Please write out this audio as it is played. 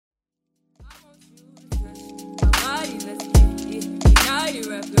United,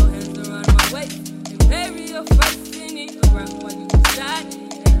 wrap your hands around my waist and bury your face in it around when you decide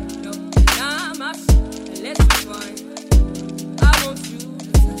it. No, deny my soul and let's be fine. I want you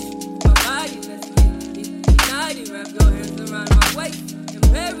to touch my body, let's be united, wrap your hands around my waist and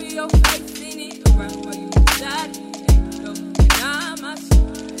bury your face in it around when you decide it. No, deny my soul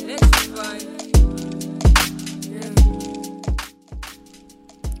and let's be fine.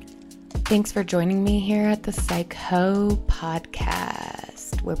 Thanks for joining me here at the Psycho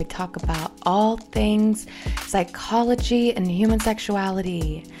Podcast, where we talk about all things psychology and human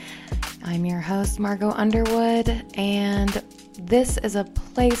sexuality. I'm your host, Margot Underwood, and this is a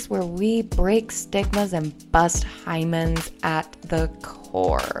place where we break stigmas and bust hymens at the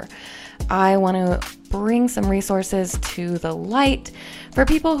core. I want to bring some resources to the light for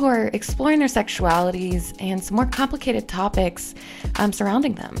people who are exploring their sexualities and some more complicated topics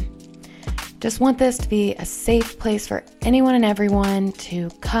surrounding them. Just want this to be a safe place for anyone and everyone to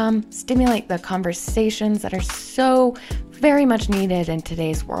come stimulate the conversations that are so very much needed in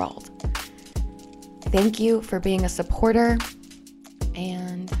today's world. Thank you for being a supporter.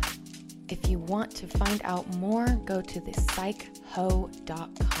 And if you want to find out more, go to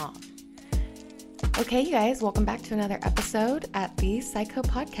thepsycho.com. Okay, you guys, welcome back to another episode at the Psycho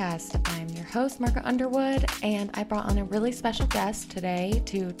Podcast. I'm your host, Margaret Underwood, and I brought on a really special guest today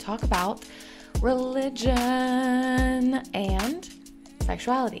to talk about religion and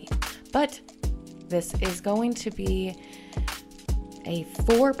sexuality. But this is going to be a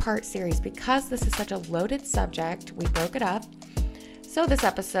 4-part series because this is such a loaded subject. We broke it up. So this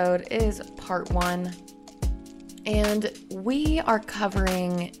episode is part 1, and we are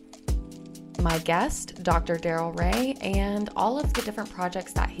covering my guest, Dr. Darrel Ray, and all of the different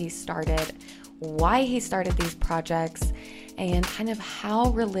projects that he started, why he started these projects, and kind of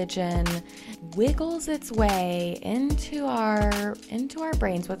how religion wiggles its way into our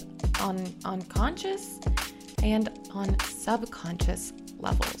brains on conscious and on subconscious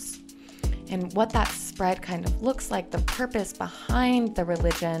levels, and what that spread kind of looks like, the purpose behind the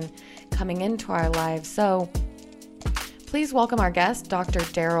religion coming into our lives. So please welcome our guest, Dr.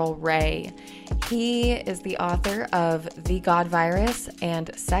 Darrel Ray. He is the author of The God Virus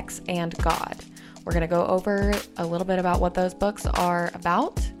and Sex and God. We're going to go over a little bit about what those books are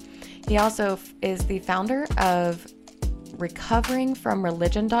about. He also is the founder of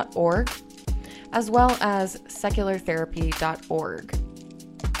recoveringfromreligion.org, as well as seculartherapy.org.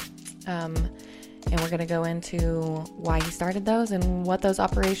 And we're going to go into why he started those and what those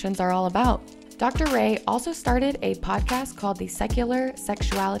operations are all about. Dr. Ray also started a podcast called the Secular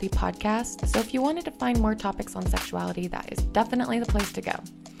Sexuality Podcast. So if you wanted to find more topics on sexuality, that is definitely the place to go.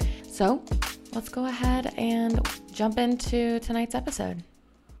 So let's go ahead and jump into tonight's episode.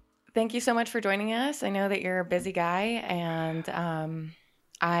 Thank you so much for joining us. I know that you're a busy guy, and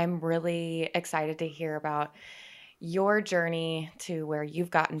I'm really excited to hear about your journey to where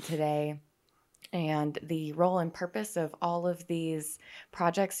you've gotten today and the role and purpose of all of these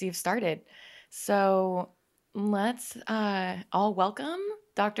projects you've started. So let's all welcome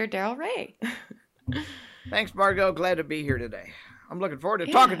Dr. Darrel Ray. Thanks, Margot. Glad to be here today. I'm looking forward to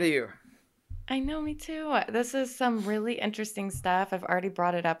talking to you. I know, me too. This is some really interesting stuff. I've already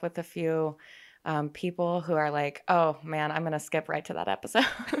brought it up with a few people who are like, oh man, I'm going to skip right to that episode.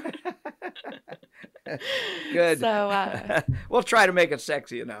 Good. So we'll try to make it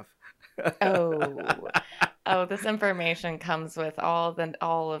sexy enough. Oh, this information comes with all of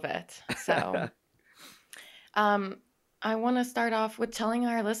it. So I want to start off with telling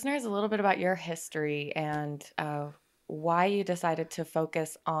our listeners a little bit about your history and why you decided to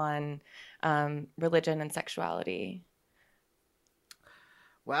focus on religion and sexuality.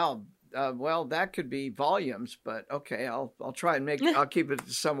 Well, that could be volumes, but okay, I'll try and I'll keep it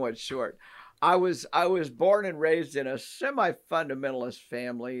somewhat short. I was born and raised in a semi-fundamentalist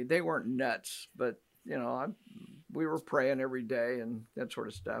family. They weren't nuts, but we were praying every day and that sort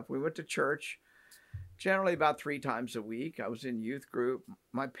of stuff. We went to church generally about 3 times a week. I was in youth group.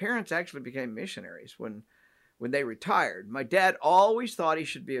 My parents actually became missionaries when they retired. My dad always thought he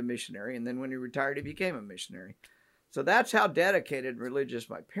should be a missionary, and then when he retired, he became a missionary. So that's how dedicated and religious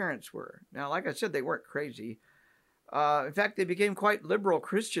my parents were. Now, like I said, they weren't crazy. In fact, they became quite liberal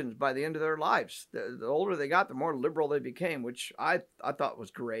Christians by the end of their lives. The older they got, the more liberal they became, which I thought was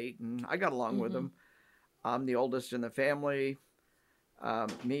great, and I got along with them. I'm the oldest in the family.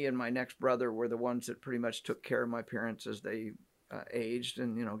 Me and my next brother were the ones that pretty much took care of my parents as they aged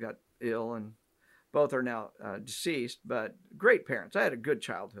and, got ill, and both are now deceased, but great parents. I had a good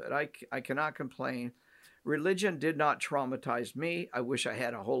childhood. I cannot complain. Religion did not traumatize me. I wish I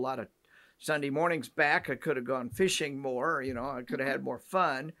had a whole lot of Sunday mornings back. I could have gone fishing more, I could have had more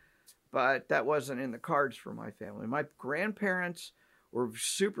fun, but that wasn't in the cards for my family. My grandparents were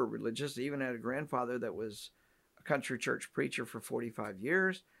super religious. They even had a grandfather that was a country church preacher for 45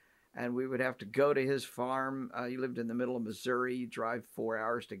 years. And we would have to go to his farm. He lived in the middle of Missouri, drive 4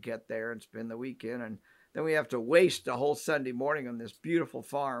 hours to get there and spend the weekend. And then we have to waste a whole Sunday morning on this beautiful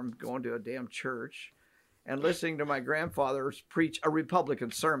farm going to a damn church and listening to my grandfather preach a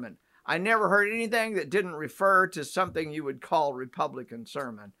Republican sermon. I never heard anything that didn't refer to something you would call Republican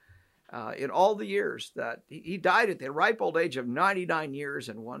sermon in all the years that he died at the ripe old age of 99 years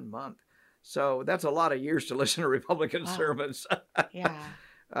and 1 month. So that's a lot of years to listen to Republican sermons. Yeah.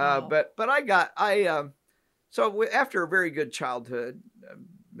 Wow. So after a very good childhood,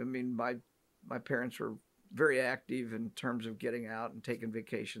 my parents were very active in terms of getting out and taking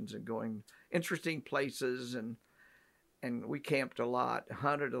vacations and going interesting places, and we camped a lot,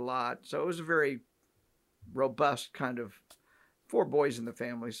 hunted a lot. So it was a very robust kind of 4 boys in the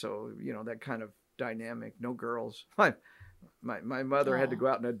family. So, that kind of dynamic, no girls. My mother had to go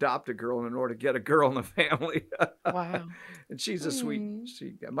out and adopt a girl in order to get a girl in the family. Wow. And she's a sweet.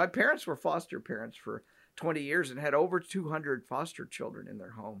 My parents were foster parents for 20 years and had over 200 foster children in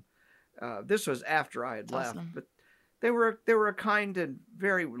their home. This was after I had left, but they were a kind and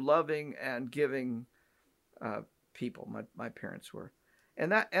very loving and giving people. My parents were,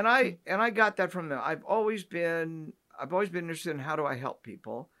 and I got that from them. I've always been interested in how do I help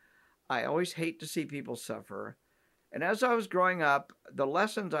people. I always hate to see people suffer. And as I was growing up, the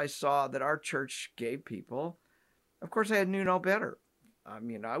lessons I saw that our church gave people, of course, I knew no better.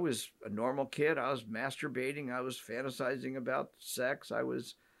 I was a normal kid. I was masturbating. I was fantasizing about sex. I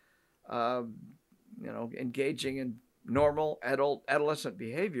was, engaging in normal adolescent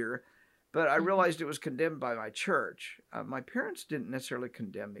behavior. But I realized it was condemned by my church. My parents didn't necessarily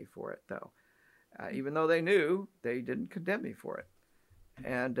condemn me for it, though. Even though they knew, they didn't condemn me for it.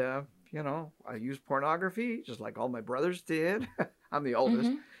 And, I used pornography just like all my brothers did. I'm the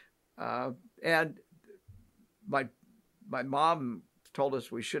oldest. And my mom told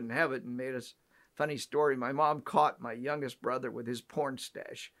us we shouldn't have it and made us funny story. My mom caught my youngest brother with his porn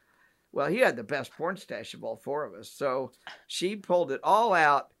stash. Well, he had the best porn stash of all 4 of us. So she pulled it all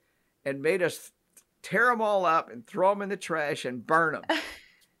out and made us tear them all up and throw them in the trash and burn them.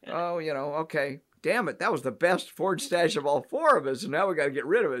 Okay. Damn it, that was the best porn stash of all 4 of us, and now we got to get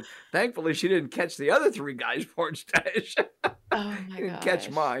rid of it. Thankfully, she didn't catch the other 3 guys' porn stash. Oh my She didn't catch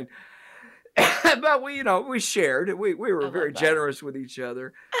mine. But we shared. We were very generous with each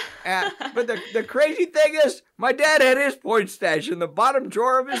other. But the crazy thing is, my dad had his porn stash in the bottom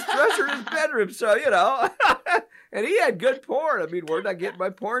drawer of his dresser in his bedroom. So, and he had good porn. Where'd I get my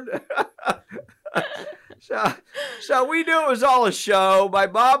porn? So we knew it was all a show. My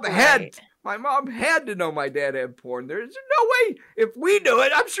mom had to know my dad had porn. There's no way. If we knew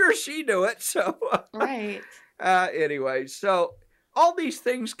it, I'm sure she knew it. So right. Anyway, so all these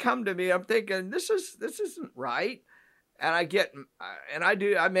things come to me. I'm thinking this isn't right, and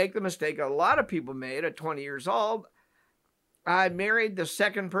I make the mistake a lot of people made at 20 years old. I married the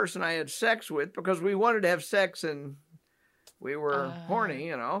second person I had sex with because we wanted to have sex and we were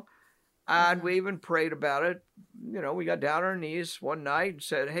horny, And we even prayed about it. We got down on our knees one night and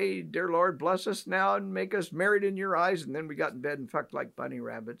said, "Hey, dear Lord, bless us now and make us married in your eyes." And then we got in bed and fucked like bunny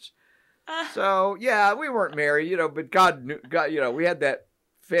rabbits. So, yeah, we weren't married, but God knew, we had that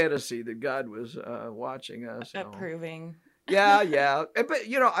fantasy that God was watching us. Approving. Yeah.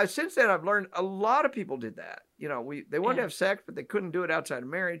 But, since then I've learned a lot of people did that. They wanted to have sex, but they couldn't do it outside of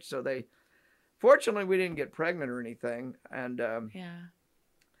marriage. So fortunately, we didn't get pregnant or anything. And,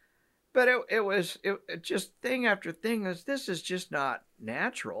 but it was just thing after thing. This is just not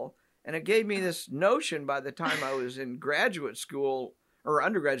natural. And it gave me this notion by the time I was in graduate school or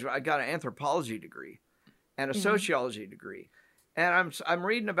undergraduate, I got an anthropology degree and a sociology degree. And I'm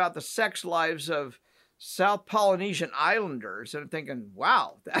reading about the sex lives of South Polynesian islanders. And I'm thinking,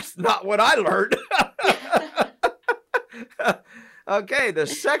 wow, that's not what I learned. Okay, the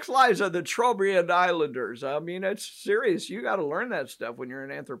sex lives of the Trobriand Islanders. It's serious. You got to learn that stuff when you're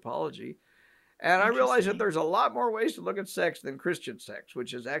in anthropology. And I realized that there's a lot more ways to look at sex than Christian sex,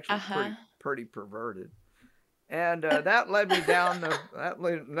 which is actually pretty perverted. And that led me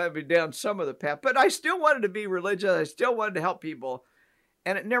down some of the path. But I still wanted to be religious. I still wanted to help people.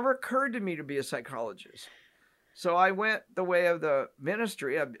 And it never occurred to me to be a psychologist. So I went the way of the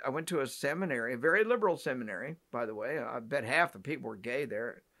ministry. I went to a seminary, a very liberal seminary, by the way. I bet half the people were gay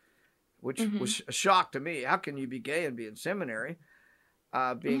there, which was a shock to me. How can you be gay and be in seminary?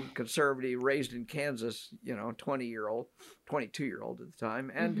 Being conservative, raised in Kansas, 22-year-old at the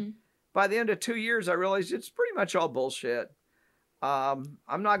time. by the end of 2 years, I realized it's pretty much all bullshit. I'm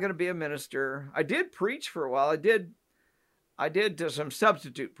not going to be a minister. I did preach for a while. I did some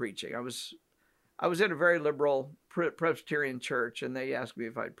substitute preaching. I was in a very liberal Presbyterian church, and they asked me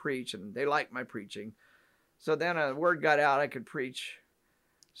if I'd preach, and they liked my preaching. So then a word got out I could preach.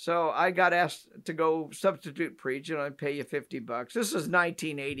 So I got asked to go substitute preach, and I'd pay you $50. This is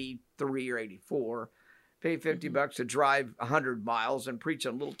 1983 or 84. Pay $50 to drive 100 miles and preach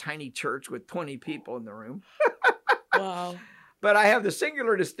a little tiny church with 20 people in the room. Wow. But I have the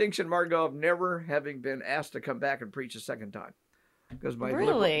singular distinction, Margot, of never having been asked to come back and preach a second time. Because my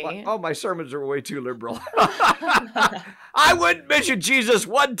sermons are way too liberal. I wouldn't mention Jesus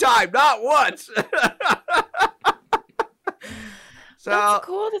one time, not once. So that's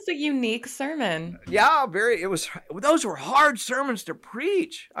cool. That's a unique sermon. Yeah, those were hard sermons to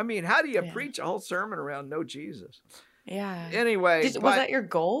preach. I mean, how do you preach a whole sermon around no Jesus? Yeah. Anyway. Was that your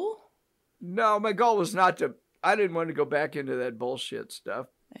goal? No, my goal was I didn't want to go back into that bullshit stuff.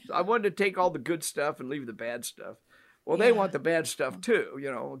 I wanted to take all the good stuff and leave the bad stuff. Well, they want the bad stuff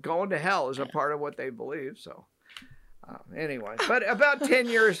too. Going to hell is a part of what they believe. So anyway, but about 10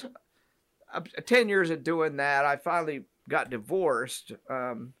 years of doing that, I finally got divorced.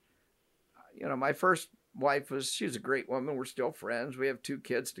 My first wife she's a great woman. We're still friends. We have 2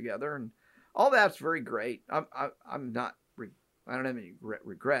 kids together, and all that's very great. I don't have any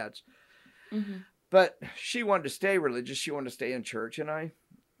regrets. Mm-hmm. But she wanted to stay religious. She wanted to stay in church, and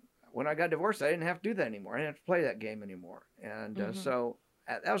when I got divorced, I didn't have to do that anymore. I didn't have to play that game anymore. And so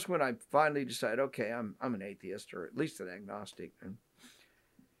that was when I finally decided, okay, I'm an atheist, or at least an agnostic. And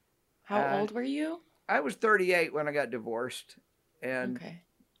how old were you? I was 38 when I got divorced, and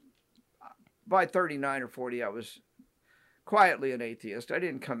by 39 or 40, I was quietly an atheist. I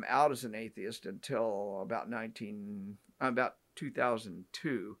didn't come out as an atheist until about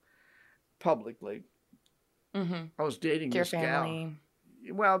 2002, publicly. Mm-hmm. I was dating this gal.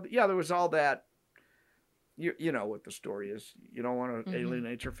 Well, yeah, there was all that. You know what the story is. You don't want to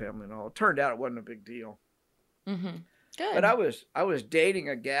alienate your family and all. It turned out it wasn't a big deal. Mm-hmm. Good. But I was dating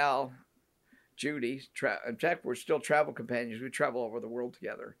a gal, Judy. In fact, we're still travel companions. We travel over the world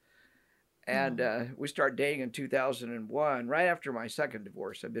together. And we started dating in 2001, right after my second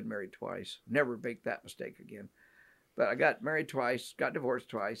divorce. I've been married twice. Never make that mistake again. But I got married twice, got divorced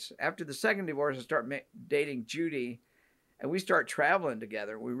twice. After the second divorce, I started dating Judy, and we start traveling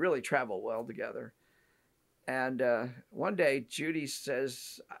together. We really travel well together. And one day, Judy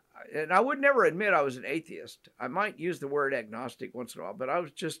says, and I would never admit I was an atheist. I might use the word agnostic once in a while, but I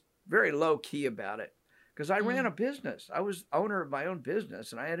was just very low key about it. Because I ran a business. I was owner of my own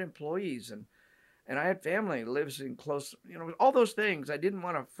business, and I had employees, and I had family that lives in close, all those things. I didn't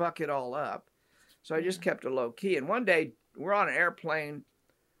want to fuck it all up. So I just kept it low key. And one day, we're on an airplane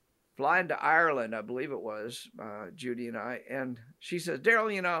flying to Ireland, I believe it was, Judy and I. And she says,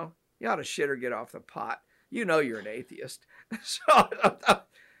 Darrel, you ought to shit or get off the pot. You're an atheist. So,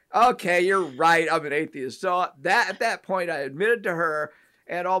 okay, you're right. I'm an atheist. So at that point, I admitted to her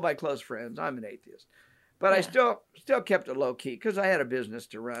and all my close friends, I'm an atheist. But I still kept it low key because I had a business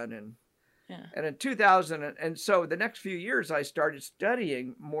to run. And in 2000, and so the next few years, I started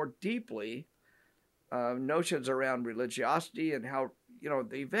studying more deeply notions around religiosity and how,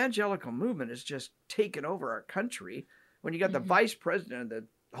 the evangelical movement has just taken over our country. When you got the vice president of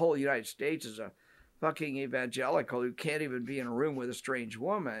the whole United States is a fucking evangelical who can't even be in a room with a strange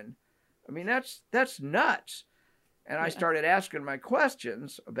woman. I mean, that's nuts. And I started asking my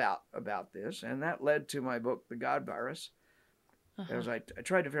questions about this, and that led to my book, The God Virus. As I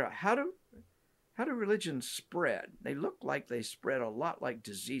tried to figure out how do religions spread? They look like they spread a lot like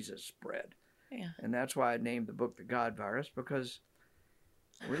diseases spread. Yeah. And that's why I named the book The God Virus, because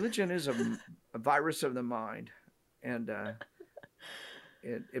religion is a virus of the mind, and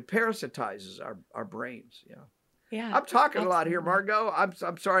it parasitizes our brains. Yeah. I'm talking a lot here, Margot.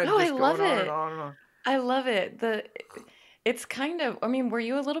 I'm sorry. I'm just going on and on and on. I love it. It's kind of, were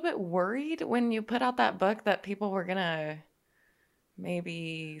you a little bit worried when you put out that book that people were going to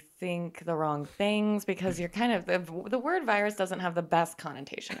maybe think the wrong things? Because you're kind of, the word virus doesn't have the best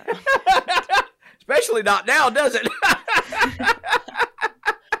connotation around it. Especially not now, does it?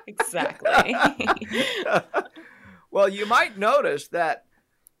 Exactly. Well, you might notice that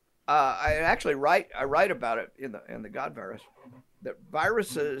I actually write about it in the God Virus. That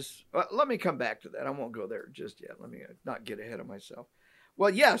viruses, let me come back to that. I won't go there just yet. Let me not get ahead of myself. Well,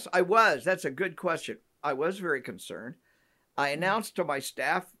 yes, I was. That's a good question. I was very concerned. I announced to my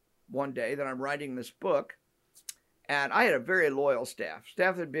staff one day that I'm writing this book, and I had a very loyal staff.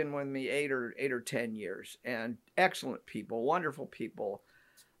 Staff had been with me 8 or 10 years, and excellent people, wonderful people.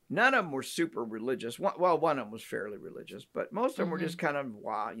 None of them were super religious. One of them was fairly religious, but most of them were Mm-hmm. just kind of,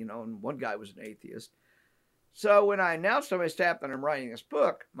 wow, and one guy was an atheist. So when I announced to my staff that I'm writing this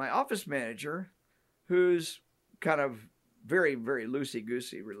book, my office manager, who's kind of very, very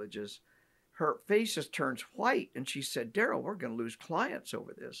loosey-goosey religious, her face just turns white, and she said, Darrel, we're going to lose clients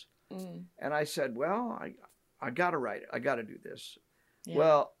over this. Mm. And I said, well, I got to write it. I got to do this. Yeah.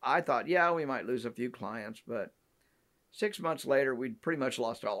 Well, I thought, yeah, we might lose a few clients, but 6 months later, we'd pretty much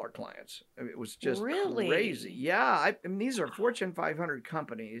lost all our clients. I mean, it was just Really? crazy. Yeah, I mean, these are Fortune 500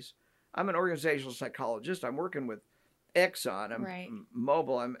 companies. I'm an organizational psychologist. I'm working with Exxon. I'm Right.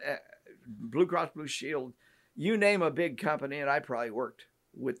 Mobil. I'm Blue Cross Blue Shield. You name a big company, and I probably worked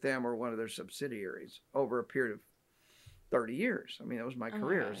with them or one of their subsidiaries over a period of 30 years. I mean, that was my Oh my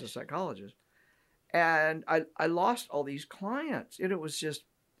career as a gosh. psychologist. And I lost all these clients. And it was just,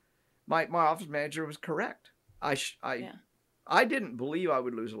 my office manager was correct. Yeah. I didn't believe I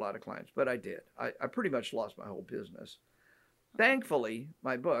would lose a lot of clients, but I did. I pretty much lost my whole business. Thankfully,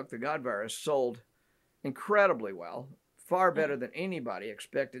 my book, The God Virus, sold incredibly well, far better than anybody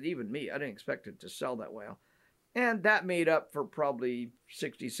expected, even me. I didn't expect it to sell that well. And that made up for probably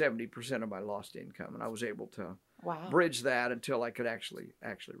 60, 70% of my lost income. And I was able to Wow. bridge that until I could actually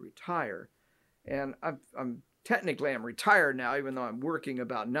retire. And I'm technically retired now, even though I'm working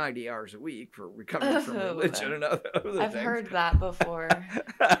about 90 hours a week for recovering from Oh, religion and other I've things. heard that before.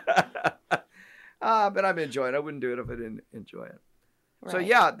 But I'm enjoying it. I wouldn't do it if I didn't enjoy it. So Right.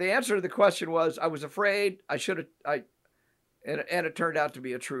 yeah, the answer to the question was I was afraid. I should have. And it turned out to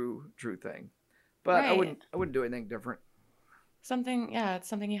be a true thing. But I Right. wouldn't do anything different. It's something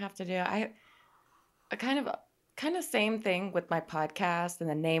you have to do. I kind of same thing with my podcast and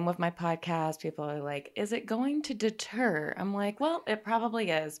the name of my podcast. People are like, is it going to deter? I'm like, well, it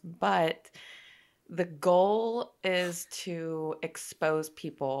probably is, but the goal is to expose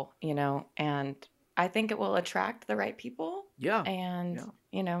people, and I think it will attract the right people. Yeah. And,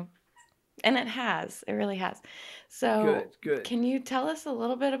 Yeah. And it really has. So Good. can you tell us a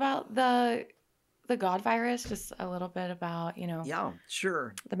little bit about the God virus? Just a little bit about, Yeah,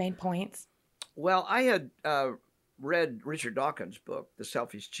 sure. the main points. Well, I had read Richard Dawkins' book, The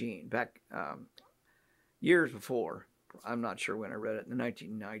Selfish Gene, back years before. I'm not sure when I read it, in the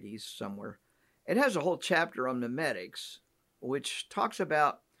 1990s somewhere. It has a whole chapter on mimetics, which talks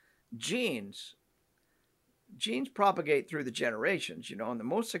about genes. Genes propagate through the generations, and the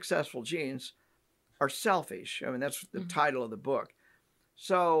most successful genes are selfish. I mean, that's the title of the book.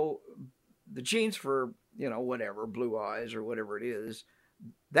 So the genes for, whatever, blue eyes or whatever it is,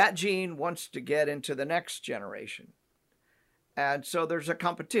 that gene wants to get into the next generation. And so there's a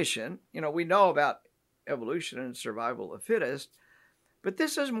competition. We know about evolution and survival of the fittest, but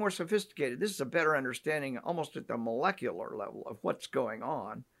this is more sophisticated. This is a better understanding almost at the molecular level of what's going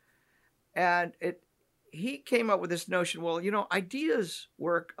on. And he came up with this notion, well, ideas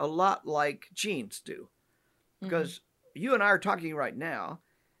work a lot like genes do. Because you and I are talking right now,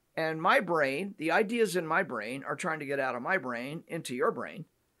 and my brain, the ideas in my brain are trying to get out of my brain into your brain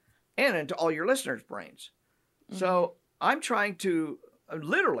and into all your listeners' brains. So I'm trying to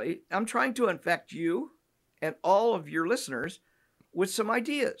infect you and all of your listeners with some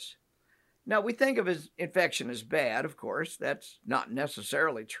ideas. Now, we think of infection as bad, of course. That's not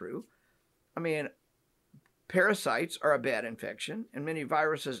necessarily true. I mean, parasites are a bad infection, and many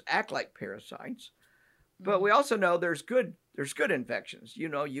viruses act like parasites. But we also know there's good infections.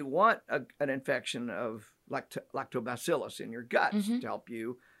 You want an infection of lactobacillus in your gut to help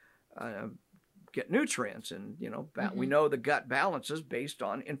you get nutrients. And, we know the gut balance is based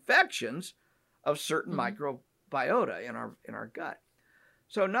on infections of certain microbiota in our gut.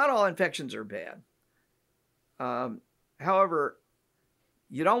 So not all infections are bad. However,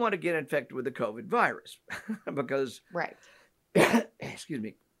 you don't want to get infected with the COVID virus because, Right. excuse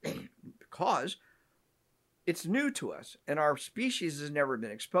me, because it's new to us and our species has never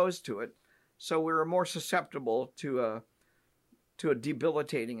been exposed to it. So we're more susceptible to a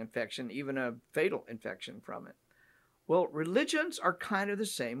debilitating infection, even a fatal infection from it. Well, religions are kind of the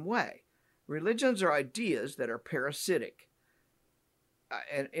same way. Religions are ideas that are parasitic.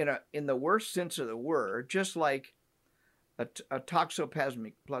 And in the worst sense of the word, just like a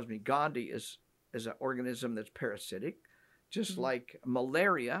toxoplasmic gondii is an organism that's parasitic, just like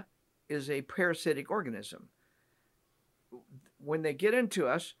malaria is a parasitic organism. When they get into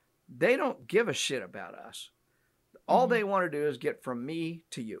us, they don't give a shit about us. All they want to do is get from me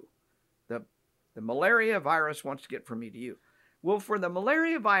to you. The malaria virus wants to get from me to you. Well, for the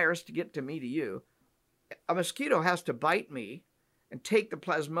malaria virus to get to me to you, a mosquito has to bite me and take the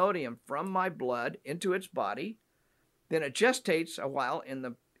plasmodium from my blood into its body. Then it gestates a while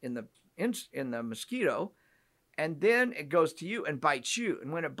in in the mosquito, and then it goes to you and bites you.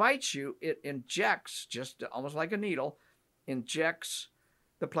 And when it bites you, it injects, just almost like a needle, injects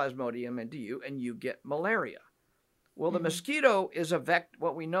the plasmodium into you, and you get malaria. Well, the mosquito is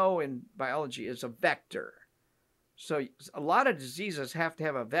what we know in biology is a vector. So a lot of diseases have to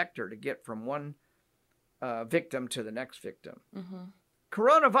have a vector to get from one victim to the next victim.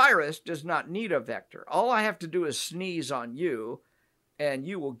 Coronavirus does not need a vector. All I have to do is sneeze on you, and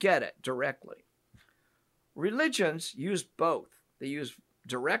you will get it directly. Religions use both. They use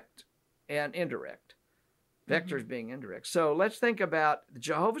direct and indirect. Vectors being indirect. So let's think about the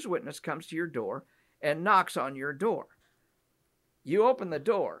Jehovah's Witness comes to your door and knocks on your door. You open the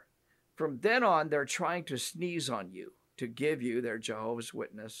door. From then on, they're trying to sneeze on you to give you their Jehovah's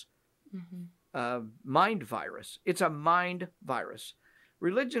Witness mind virus. It's a mind virus.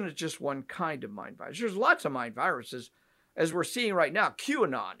 Religion is just one kind of mind virus. There's lots of mind viruses. As we're seeing right now,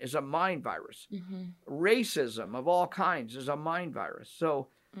 QAnon is a mind virus. Racism of all kinds is a mind virus. So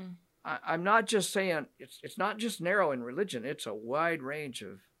I'm not just saying, it's not just narrow in religion. It's a wide range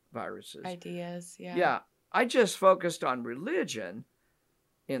of viruses. Ideas, yeah. Yeah. I just focused on religion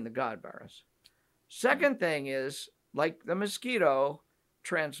in the God virus. Second thing is, like the mosquito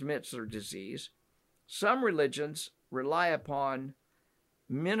transmits their disease, some religions rely upon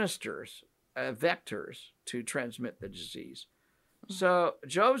ministers, vectors, to transmit the disease. So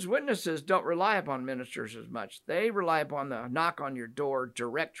Jehovah's Witnesses don't rely upon ministers as much. They rely upon the knock on your door,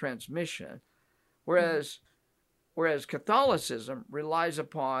 direct transmission, whereas Catholicism relies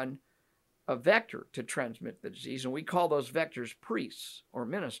upon a vector to transmit the disease, and we call those vectors priests or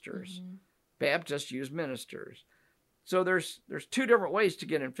ministers. Baptists use ministers. So there's two different ways to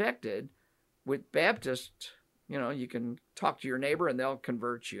get infected. With Baptist, you can talk to your neighbor and they'll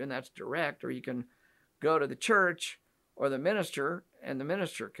convert you, and that's direct, or you can go to the church or the minister, and the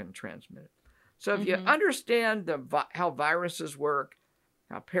minister can transmit it. So if you understand how viruses work,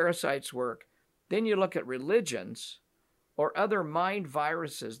 how parasites work, then you look at religions or other mind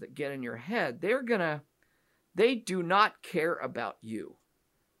viruses that get in your head. They do not care about you.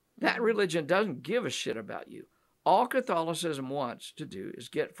 That religion doesn't give a shit about you. All Catholicism wants to do is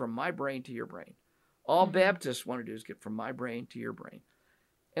get from my brain to your brain. All Baptists want to do is get from my brain to your brain.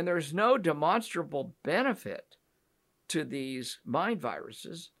 And there's no demonstrable benefit to these mind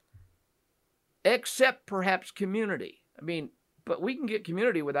viruses except perhaps community. I mean, but we can get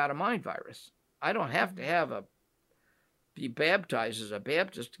community without a mind virus. I don't have to be baptized as a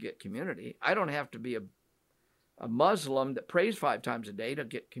Baptist to get community. I don't have to be a Muslim that prays 5 times a day to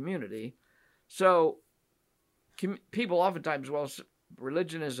get community. So people oftentimes,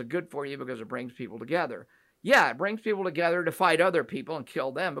 religion is good for you because it brings people together. Yeah, it brings people together to fight other people and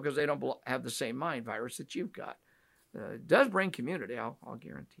kill them because they don't have the same mind virus that you've got. It does bring community, I'll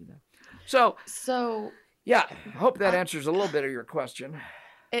guarantee that. So yeah, I hope that answers a little bit of your question.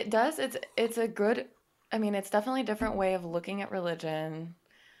 It does. It's a good, it's definitely a different way of looking at religion.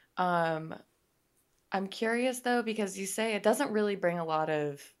 I'm curious though, because you say it doesn't really bring a lot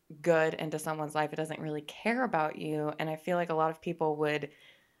of good into someone's life. It doesn't really care about you. And I feel like a lot of people would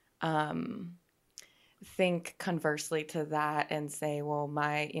think conversely to that and say, well,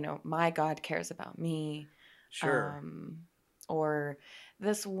 my God cares about me. Sure. Or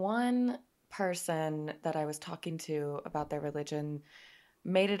this one person that I was talking to about their religion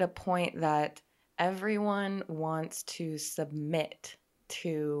made it a point that everyone wants to submit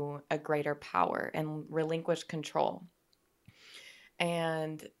to a greater power and relinquish control.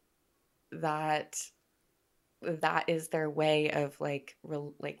 And that is their way of like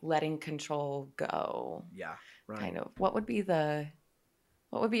letting control go. Yeah, right. Kind of. What would be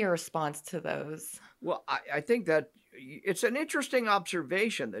your response to those? Well, I think that it's an interesting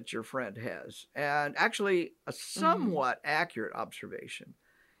observation that your friend has, and actually a somewhat accurate observation.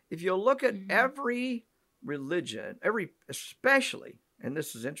 If you look at every religion, especially, and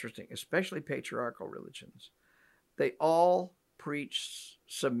this is interesting, especially patriarchal religions, they all preach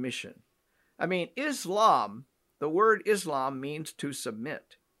submission. Islam, the word Islam means to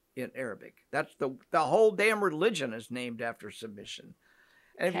submit in Arabic. That's the whole damn religion is named after submission.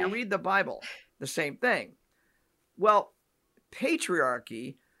 And if you read the Bible, the same thing. Well,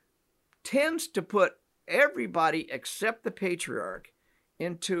 patriarchy tends to put everybody except the patriarch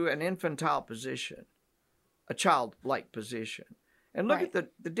into an infantile position, a childlike position. And look at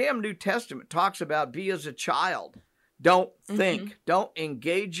the damn New Testament talks about be as a child. Don't think. Don't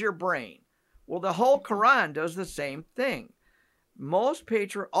engage your brain. Well, the whole Quran does the same thing. All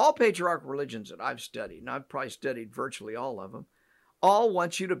patriarchal religions that I've studied, and I've probably studied virtually all of them, all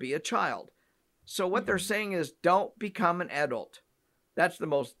want you to be a child. So what they're saying is don't become an adult. That's the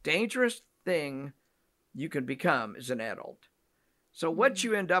most dangerous thing you can become as an adult. So what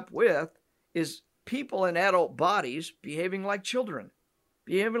you end up with is people in adult bodies behaving like children,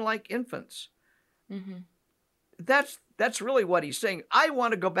 behaving like infants. Mm-hmm. That's really what he's saying. I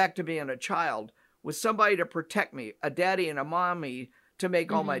want to go back to being a child with somebody to protect me, a daddy and a mommy to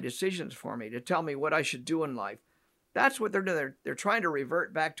make all my decisions for me, to tell me what I should do in life. That's what they're doing. They're trying to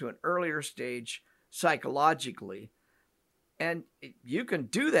revert back to an earlier stage psychologically. And you can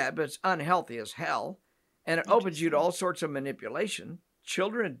do that, but it's unhealthy as hell. And it opens you to all sorts of manipulation.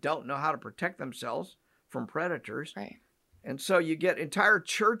 Children don't know how to protect themselves from predators. Right. And so you get entire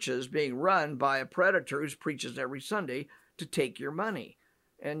churches being run by a predator who preaches every Sunday to take your money.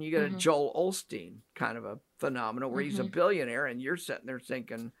 And you get a Joel Osteen kind of a phenomenon where he's a billionaire and you're sitting there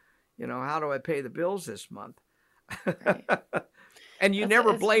thinking, how do I pay the bills this month? Right. And you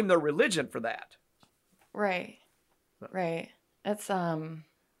never blame the religion for that. Right. Right. It's a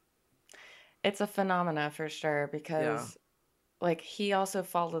phenomena for sure, because like he also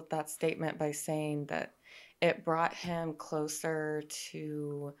followed that statement by saying that it brought him closer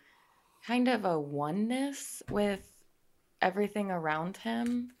to kind of a oneness with everything around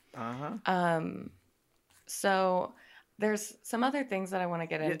him. So there's some other things that I want to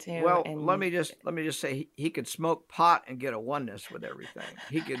get into. Well, let me just say he could smoke pot and get a oneness with everything.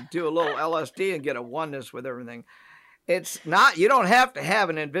 He could do a little LSD and get a oneness with everything. It's not, you don't have to have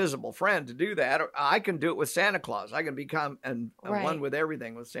an invisible friend to do that. I can do it with Santa Claus. I can become one with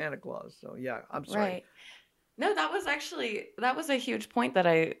everything with Santa Claus. So yeah, I'm sorry. Right. No, that was a huge point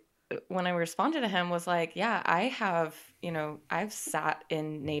that when I responded to him was like, yeah, I have, I've sat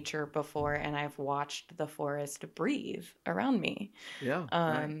in nature before and I've watched the forest breathe around me. Yeah.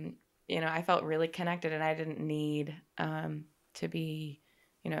 Right. I felt really connected and I didn't need to be,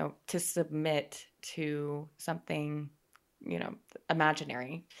 to submit to something,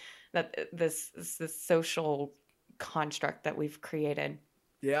 imaginary, that this social construct that we've created.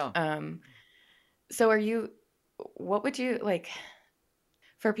 Yeah. So what would you like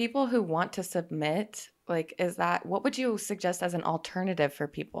for people who want to submit? Like, what would you suggest as an alternative for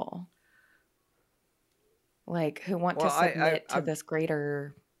people? Like who want to submit to this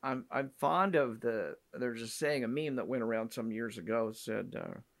greater. I'm fond of there's a saying, a meme that went around some years ago, said,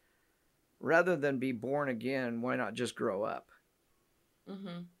 rather than be born again, why not just grow up?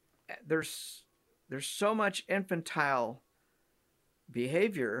 There's so much infantile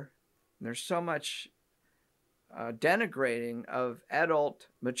behavior. And there's so much denigrating of adult,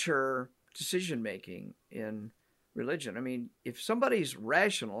 mature decision-making in religion. I mean, if somebody's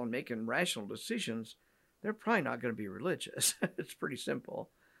rational and making rational decisions, they're probably not going to be religious. It's pretty simple.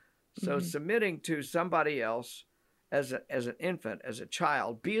 So submitting to somebody else as an infant, as a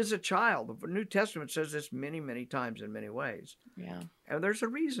child, be as a child. The New Testament says this many, many times in many ways. Yeah. And there's a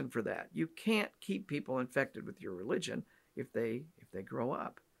reason for that. You can't keep people infected with your religion if they grow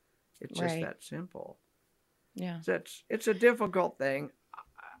up. It's just that simple. Yeah. So it's a difficult thing.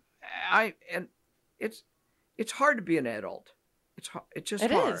 And it's hard to be an adult. It's just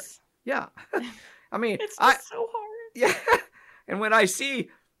hard. Is. Yeah. I mean, it's just so hard. Yeah. And when I see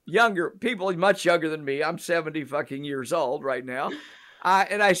younger people, much younger than me, I'm 70 fucking years old right now.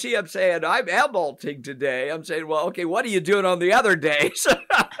 And I see them saying, I'm adulting today. I'm saying, well, okay, what are you doing on the other days?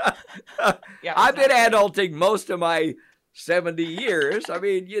 Yeah, I've been adulting most of my 70 years. I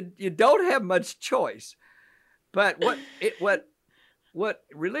mean, you don't have much choice. But what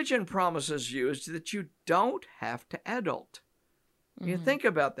religion promises you is that you don't have to adult. You think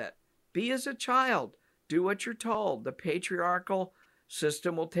about that. Be as a child. Do what you're told. The patriarchal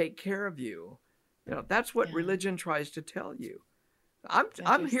system will take care of you. That's what religion tries to tell you.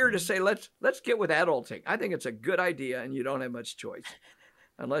 I'm here to say let's get with adulting. I think it's a good idea, and you don't have much choice,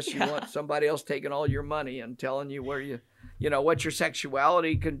 unless you want somebody else taking all your money and telling you where what your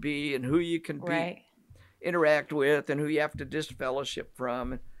sexuality can be and who you can interact with and who you have to disfellowship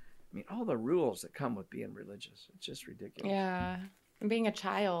from. I mean, all the rules that come with being religious. It's just ridiculous. Yeah. And being a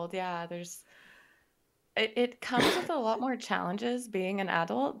child, it comes with a lot more challenges being an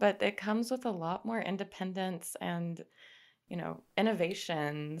adult, but it comes with a lot more independence and,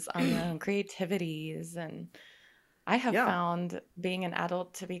 innovations on your own, creativities. And I have found being an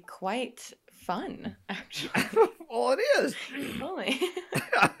adult to be quite fun, actually. Well, it is. Really.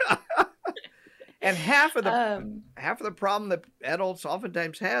 And half of the problem that adults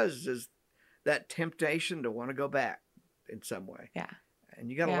oftentimes has is that temptation to want to go back in some way. Yeah.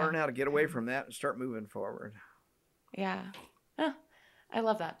 And you got to learn how to get away from that and start moving forward. Yeah. Oh, I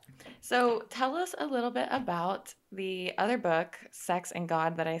love that. So tell us a little bit about the other book, Sex and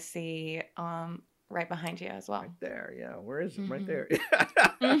God, that I see right behind you as well. Right there. Yeah. Where is it? Right there.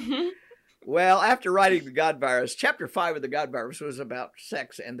 Mm-hmm. Well, after writing The God Virus, chapter 5 of The God Virus was about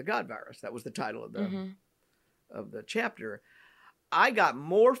sex and the God virus. That was the title of the chapter. I got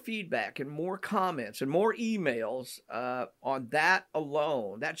more feedback and more comments and more emails on that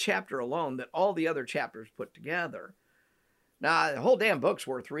alone, that chapter alone, than all the other chapters put together. Now, the whole damn book's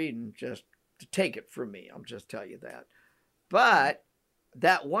worth reading, just to take it from me. I'll just tell you that. But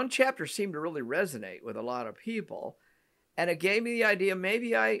that one chapter seemed to really resonate with a lot of people. And it gave me the idea,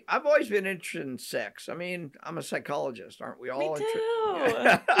 maybe I've always been interested in sex. I mean, I'm a psychologist, aren't we all? Me too.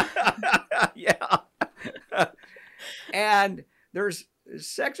 Yeah. And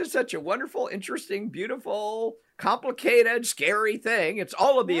sex is such a wonderful, interesting, beautiful, complicated, scary thing. It's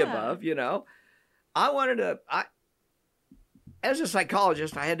all of the above, you know. As a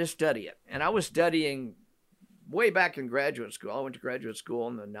psychologist, I had to study it. And I was studying way back in graduate school. I went to graduate school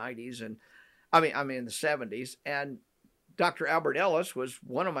in the 90s and in the 70s. And Dr. Albert Ellis was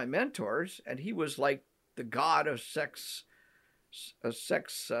one of my mentors, and he was like the god of sexology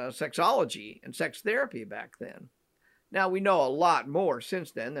and sex therapy back then. Now we know a lot more since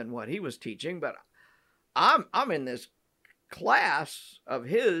then than what he was teaching, but I'm in this class of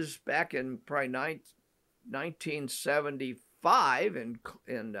his back in probably 1975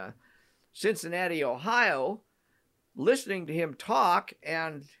 in Cincinnati, Ohio, listening to him talk,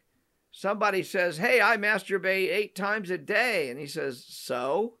 and somebody says, "Hey, I masturbate 8 times a day," and he says,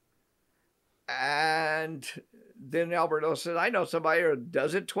 "So?" And then Alberto said, "I know somebody who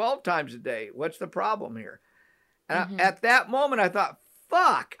does it 12 times a day. What's the problem here?" And at that moment, I thought,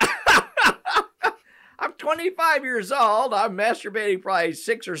 fuck, I'm 25 years old. I'm masturbating probably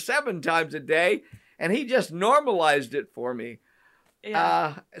 6 or 7 times a day. And he just normalized it for me.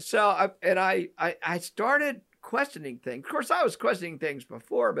 Yeah. I started questioning things. Of course, I was questioning things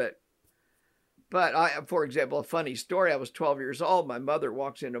before, but for example, a funny story. I was 12 years old. My mother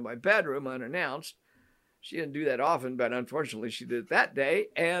walks into my bedroom unannounced. She didn't do that often, but unfortunately she did it that day.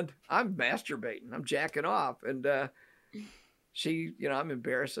 And I'm masturbating. I'm jacking off. And she, I'm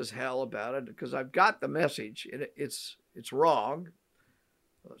embarrassed as hell about it because I've got the message. It's wrong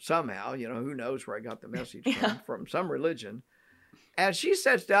somehow. Who knows where I got the message from some religion. And she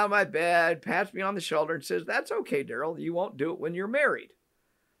sits down on my bed, pats me on the shoulder and says, "That's okay, Darrel. You won't do it when you're married."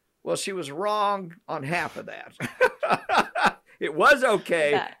 Well, she was wrong on half of that. It was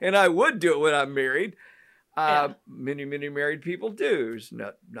okay, and I would do it when I'm married. Many married people do. It's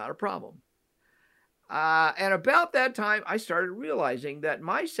not a problem. And about that time, I started realizing that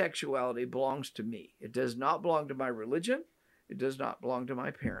my sexuality belongs to me. It does not belong to my religion. It does not belong to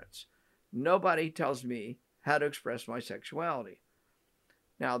my parents. Nobody tells me how to express my sexuality.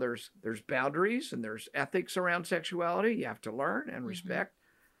 Now, there's boundaries and there's ethics around sexuality. You have to learn and respect.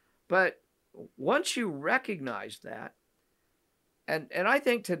 But once you recognize that, and I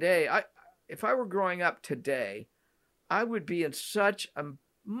think today, if I were growing up today, I would be in such a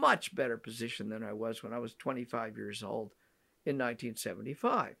much better position than I was when I was 25 years old in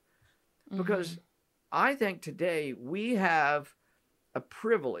 1975. Because I think today we have a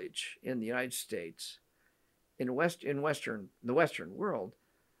privilege in the United States, in the Western world,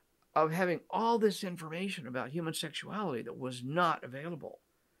 of having all this information about human sexuality that was not available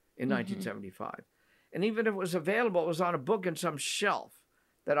in 1975. And even if it was available, it was on a book in some shelf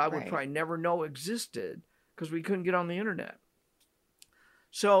that I would probably never know existed because we couldn't get on the internet.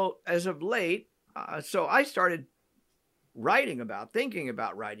 So as of late, so I started thinking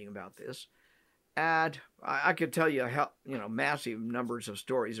about writing about this. And I could tell you, massive numbers of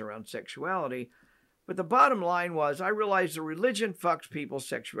stories around sexuality. But the bottom line was I realized the religion fucks people's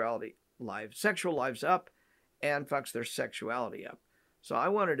sexual lives up and fucks their sexuality up. So I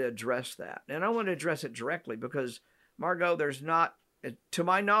wanted to address that. And I wanted to address it directly because, Margot, there's not, to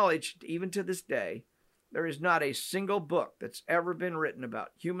my knowledge, even to this day, there is not a single book that's ever been written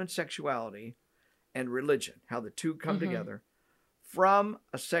about human sexuality and religion, how the two come together, from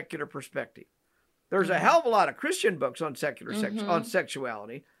a secular perspective. There's a hell of a lot of Christian books on on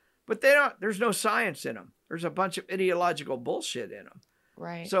sexuality, but there's no science in them. There's a bunch of ideological bullshit in them.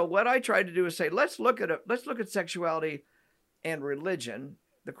 Right. So what I tried to do is say, let's look at sexuality and religion,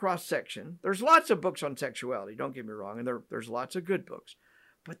 the cross section. There's lots of books on sexuality, don't get me wrong, and there's lots of good books,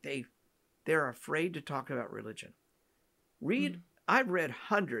 but they're afraid to talk about religion. I've read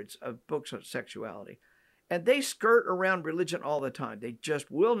hundreds of books on sexuality, and they skirt around religion all the time. They just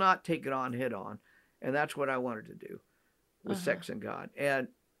will not take it on head on, and that's what I wanted to do with Sex and God, and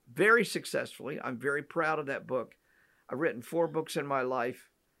very successfully. I'm very proud of that book. I've written 4 books in my life,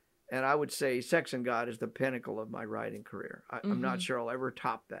 and I would say Sex and God is the pinnacle of my writing career. I'm not sure I'll ever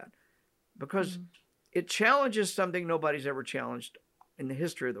top that because it challenges something nobody's ever challenged in the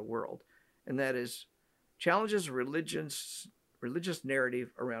history of the world, and that is challenges religious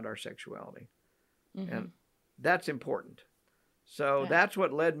narrative around our sexuality. Mm-hmm. And that's important. So that's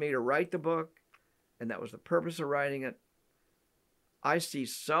what led me to write the book, and that was the purpose of writing it. I see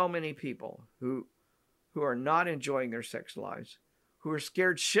so many people who are not enjoying their sex lives, who are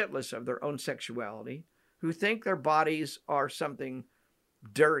scared shitless of their own sexuality, who think their bodies are something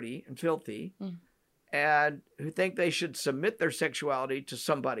dirty and filthy, and who think they should submit their sexuality to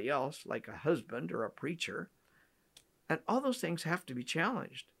somebody else, like a husband or a preacher. And all those things have to be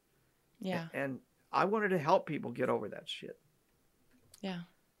challenged. Yeah. And I wanted to help people get over that shit. Yeah.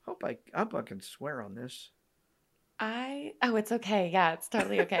 Hope I can swear on this. Oh, it's okay. Yeah, it's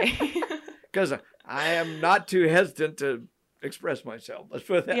totally okay. Because I am not too hesitant to express myself. Let's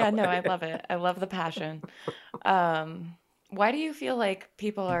put it that way. No, I love it. I love the passion. Why do you feel like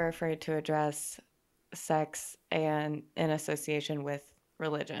people are afraid to address sex and in association with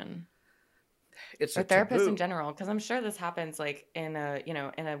religion? It's or a therapists taboo. in general? Because I'm sure this happens like in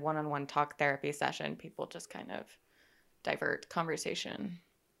a one-on-one talk therapy session. People just kind of divert conversation.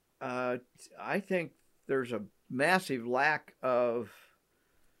 I think there's a massive lack of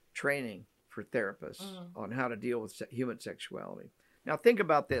training for therapists on how to deal with human sexuality. Now think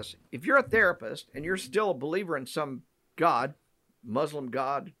about this. If you're a therapist and you're still a believer in some God, Muslim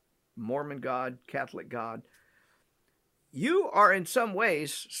God, Mormon God, Catholic God, you are in some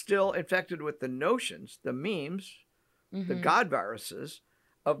ways still infected with the notions, the memes, the God viruses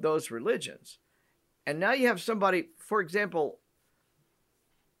of those religions. And now you have somebody, for example,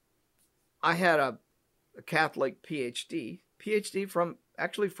 I had a Catholic PhD from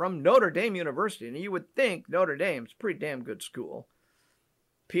Notre Dame University. And you would think Notre Dame's a pretty damn good school.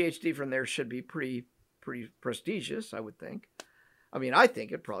 PhD from there should be pretty prestigious, I would think. I mean, I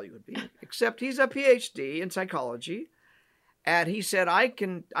think it probably would be. Except he's a PhD in psychology. And he said, I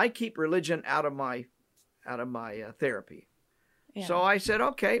keep religion out of my therapy. Yeah. So I said,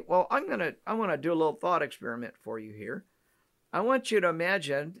 okay, well, I want to do a little thought experiment for you here. I want you to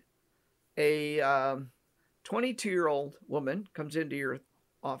imagine a 22-year-old woman comes into your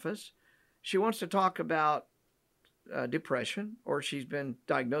office. She wants to talk about depression, or she's been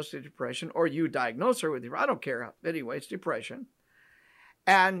diagnosed with depression, or you diagnose her with depression. I don't care. Anyway, it's depression.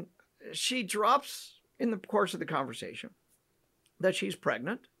 And she drops in the course of the conversation that she's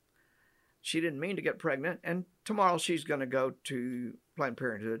pregnant. She didn't mean to get pregnant, and tomorrow she's going to go to Planned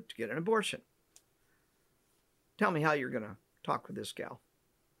Parenthood to get an abortion. Tell me how you're going to talk with this gal.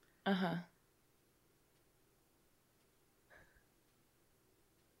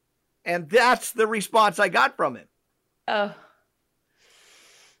 And that's the response I got from him. Oh.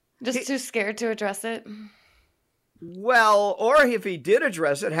 Just too scared to address it? Well, or if he did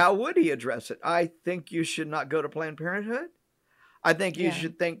address it, how would he address it? I think you should not go to Planned Parenthood. I think you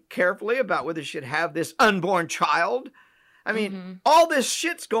should think carefully about whether you should have this unborn child. I mean, all this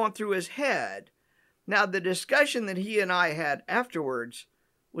shit's going through his head. Now, the discussion that he and I had afterwards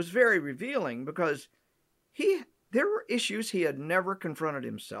was very revealing, because there were issues he had never confronted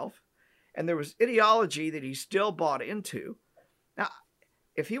himself, and there was ideology that he still bought into. Now,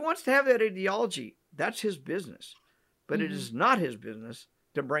 if he wants to have that ideology, that's his business. But it is not his business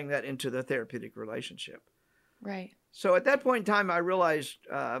to bring that into the therapeutic relationship. Right. So at that point in time, I realized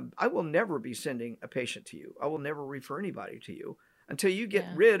I will never be sending a patient to you. I will never refer anybody to you until you get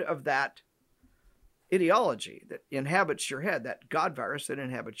rid of that ideology that inhabits your head, that God virus that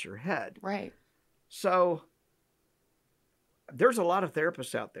inhabits your head. Right. So there's a lot of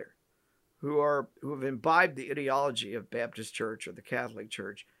therapists out there who have imbibed the ideology of Baptist Church or the Catholic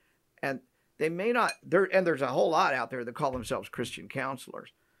Church, and they may not. There's a whole lot out there that call themselves Christian counselors.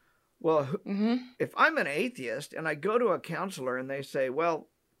 Well, if I'm an atheist and I go to a counselor and they say, well,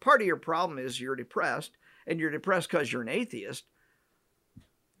 part of your problem is you're depressed, and you're depressed because you're an atheist,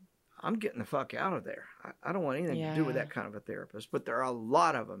 I'm getting the fuck out of there. I don't want anything to do with that kind of a therapist. But there are a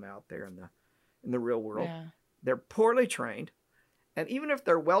lot of them out there in the real world. Yeah. They're poorly trained. And even if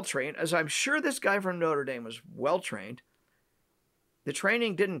they're well trained, as I'm sure this guy from Notre Dame was well trained, the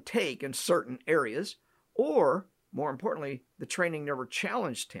training didn't take in certain areas, or more importantly, the training never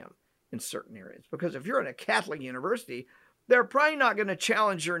challenged him in certain areas. Because if you're in a Catholic university, they're probably not going to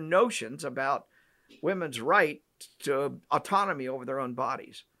challenge your notions about women's right to autonomy over their own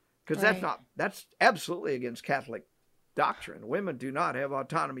bodies. Because that's absolutely against Catholic doctrine. Women do not have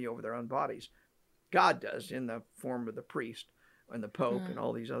autonomy over their own bodies. God does, in the form of the priest and the Pope and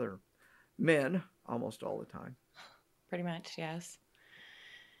all these other men, almost all the time. Pretty much, yes.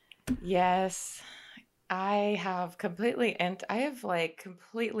 Yes. I have completely, and I have like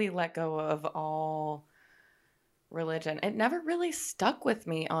completely let go of all religion. It never really stuck with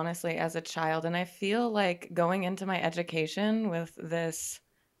me, honestly, as a child. And I feel like going into my education with this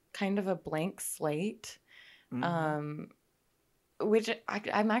kind of a blank slate, Mm-hmm. um, which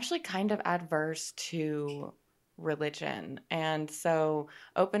I'm actually kind of adverse to religion. And so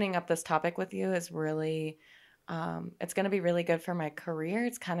opening up this topic with you is really, it's going to be really good for my career.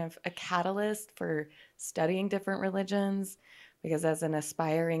 It's kind of a catalyst for studying different religions because as an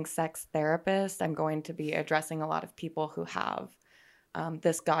aspiring sex therapist, I'm going to be addressing a lot of people who have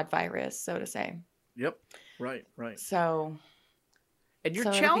this God virus, so to say. Yep. Right. Right. So, And you're so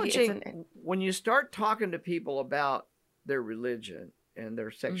it's challenging an, when you start talking to people about their religion and their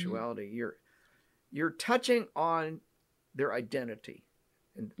mm-hmm, sexuality. You're touching on their identity,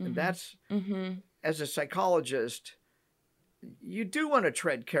 and mm-hmm, that's, mm-hmm, as a psychologist, you do want to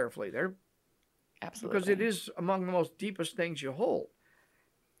tread carefully there because it absolutely. is among the most deepest things you hold.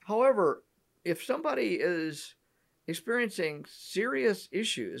 However, if somebody is experiencing serious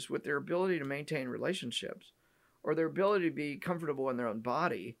issues with their ability to maintain relationships or their ability to be comfortable in their own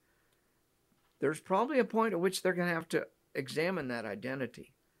body, there's probably a point at which they're going to have to examine that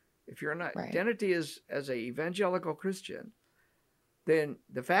identity. If your Right. identity is as a evangelical Christian, then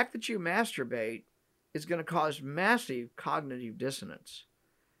the fact that you masturbate is going to cause massive cognitive dissonance.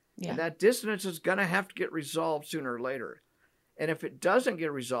 And Yeah. that dissonance is going to have to get resolved sooner or later. And if it doesn't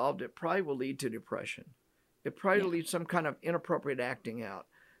get resolved, it probably will lead to depression. It probably Yeah. will lead to some kind of inappropriate acting out.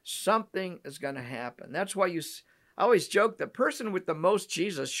 Something is going to happen. That's why I always joke the person with the most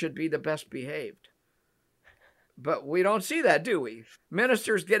Jesus should be the best behaved. But we don't see that, do we?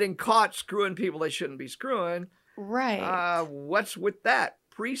 Ministers getting caught screwing people they shouldn't be screwing. Right. What's with that?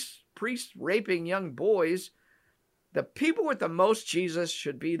 Priests raping young boys. The people with the most Jesus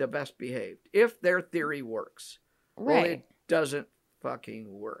should be the best behaved if their theory works. Well, Right. it doesn't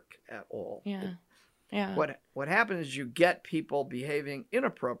fucking work at all. Yeah. Yeah. What happens is you get people behaving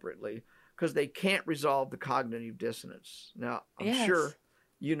inappropriately because they can't resolve the cognitive dissonance. Now, I'm Yes. sure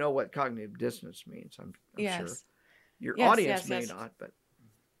you know what cognitive dissonance means. I'm sure Yes. your Yes. audience Yes. may Yes. not, but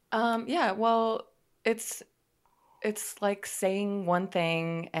Yeah. Well, it's it's like saying one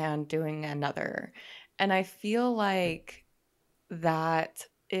thing and doing another, and I feel like that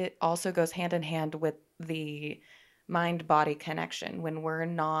it also goes hand in hand with the mind-body connection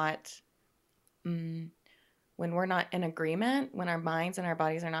mm, when we're not in agreement, when our minds and our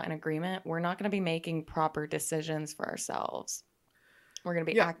bodies are not in agreement, we're not going to be making proper decisions for ourselves. We're going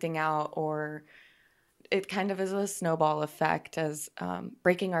to be yeah, acting out, or it kind of is a snowball effect as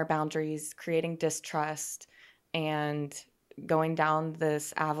breaking our boundaries, creating distrust, and going down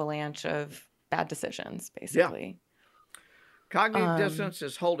this avalanche of bad decisions, yeah. basically. Cognitive Um, dissonance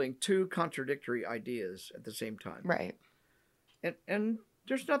is holding two contradictory ideas at the same time. right, And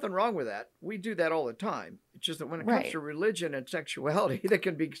there's nothing wrong with that. We do that all the time. It's just that when it comes right. to religion and sexuality, there's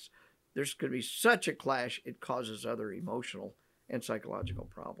going to be such a clash. It causes other emotional and psychological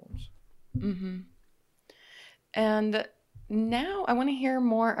problems. hmm And now I want to hear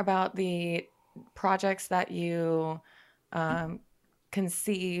more about the projects that you um,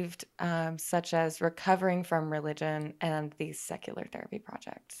 conceived, such as recovering from religion and the secular therapy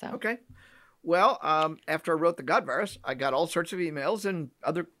project. So, Okay. Well, after I wrote the God virus, I got all sorts of emails and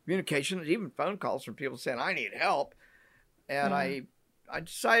other communications, even phone calls from people saying I need help, and yeah, I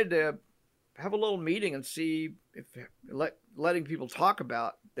decided to have a little meeting and see if letting people talk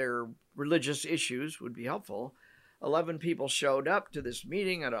about their religious issues would be helpful. 11 people showed up to this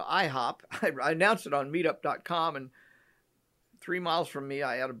meeting at an IHOP. I announced it on meetup.com, and 3 miles from me,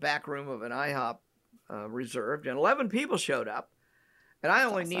 I had a back room of an IHOP reserved, and 11 people showed up. And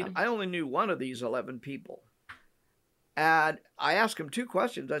that's awesome. I only knew one of these 11 people. And I asked him two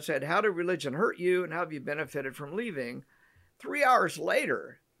questions. I said, how did religion hurt you and how have you benefited from leaving? 3 hours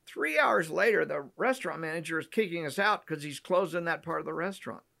later, the restaurant manager is kicking us out because he's closing that part of the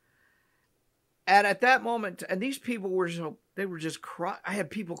restaurant. And at that moment, and these people they were just crying. I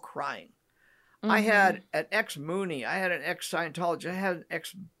had people crying. I Mm-hmm. had an ex-Mooney. I had an ex-Scientologist. I had an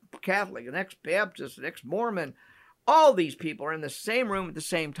ex-Catholic, an ex-Baptist, an ex-Mormon. All these people are in the same room at the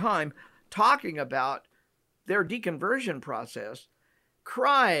same time talking about their deconversion process,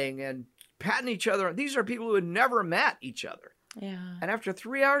 crying and patting each other. These are people who had never met each other. Yeah. And after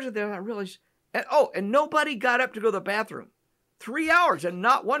 3 hours of that, I realized, and nobody got up to go to the bathroom. 3 hours, and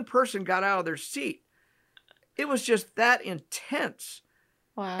not one person got out of their seat. It was just that intense.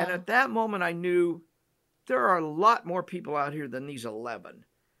 And Wow. at that moment, I knew there are a lot more people out here than these 11.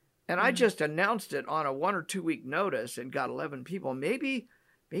 And I Mm. just announced it on a 1 or 2 week notice and got 11 people. Maybe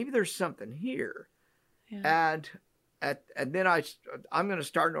there's something here. Yeah. And then I'm going to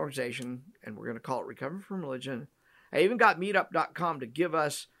start an organization, and we're going to call it Recovery from Religion. I even got meetup.com to give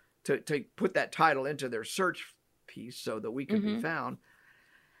us to put that title into their search piece so that we could be found.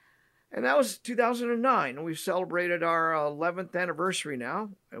 And that was 2009. We've celebrated our 11th anniversary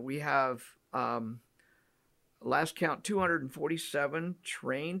now. And we have, last count, 247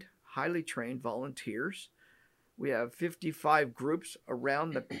 highly trained volunteers. We have 55 groups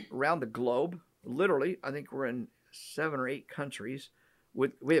around the globe. Literally, I think we're in 7 or 8 countries.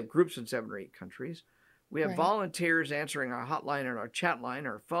 We have groups in 7 or 8 countries. We have volunteers answering our hotline and our chat line,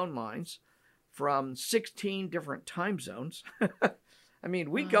 our phone lines from 16 different time zones. I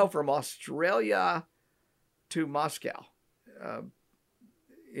mean, we go from Australia to Moscow. Of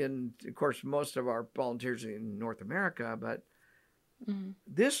course, most of our volunteers are in North America, but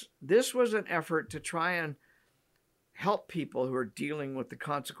this was an effort to try and help people who are dealing with the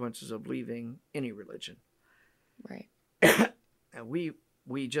consequences of leaving any religion. Right. And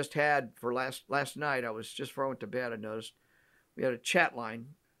we just had, for last night, just before I went to bed, I noticed we had a chat line,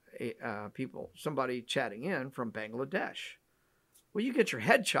 somebody chatting in from Bangladesh. Well, you get your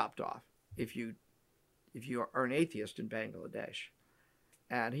head chopped off if you are an atheist in Bangladesh.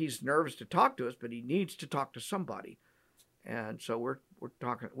 And he's nervous to talk to us, but he needs to talk to somebody. And so we're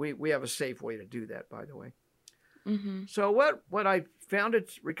talking. We have a safe way to do that, by the way. So what I found at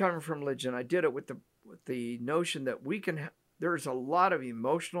Recovering from Religion, I did it with the notion that there's a lot of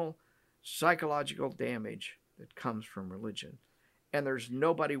emotional, psychological damage that comes from religion, and there's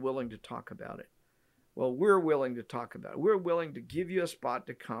nobody willing to talk about it. Well, we're willing to talk about it. We're willing to give you a spot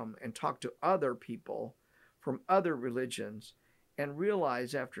to come and talk to other people from other religions and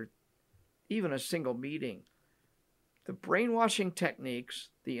realize after even a single meeting, the brainwashing techniques,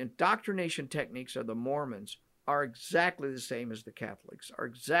 the indoctrination techniques of the Mormons are exactly the same as the Catholics, are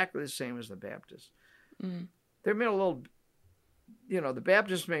exactly the same as the Baptists. They're made a little, the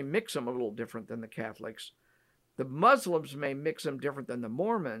Baptists may mix them a little different than the Catholics. The Muslims may mix them different than the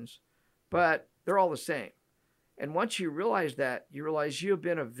Mormons, but they're all the same. And once you realize that, you realize you've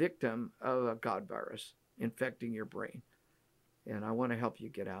been a victim of a God virus infecting your brain. And I want to help you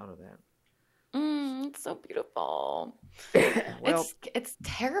get out of that. It's so beautiful. Well, it's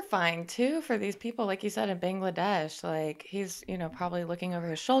terrifying too for these people, like you said, in Bangladesh. Like he's, probably looking over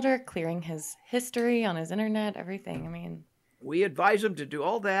his shoulder, clearing his history on his internet, everything. I mean, we advise them to do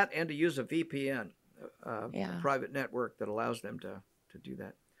all that and to use a VPN, a private network that allows them to do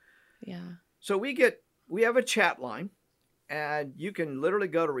that. Yeah. So we have a chat line, and you can literally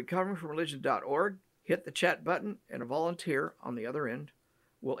go to recoveringfromreligion.org, hit the chat button, and a volunteer on the other end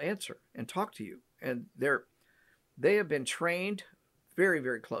will answer and talk to you. And they have been trained very,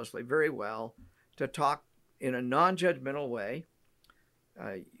 very closely, very well, to talk in a non-judgmental way.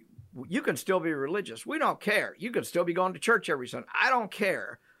 You can still be religious. We don't care. You can still be going to church every Sunday. I don't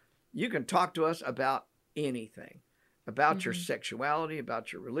care. You can talk to us about anything, about your sexuality,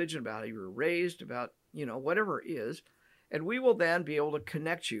 about your religion, about how you were raised, about, whatever it is. And we will then be able to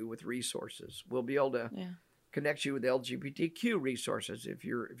connect you with resources. We'll be able to connect you with LGBTQ resources if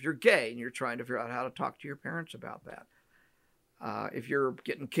you're gay and you're trying to figure out how to talk to your parents about that. If you're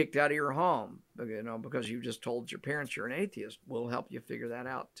getting kicked out of your home, because you just told your parents you're an atheist, we'll help you figure that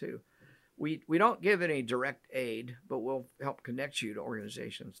out too. We don't give any direct aid, but we'll help connect you to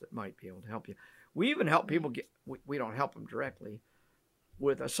organizations that might be able to help you. We even help people we don't help them directly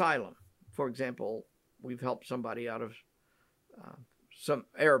with asylum. For example, we've helped somebody out of some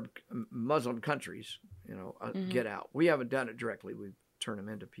Arab Muslim countries, get out. We haven't done it directly. We've turned them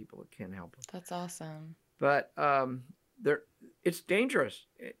into people that can help them. That's awesome. But it's dangerous.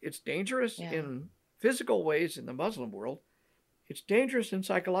 It's dangerous in physical ways in the Muslim world. It's dangerous in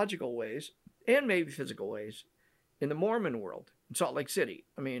psychological ways and maybe physical ways in the Mormon world, in Salt Lake City.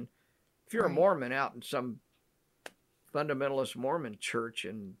 I mean, if you're a Mormon out in some fundamentalist Mormon church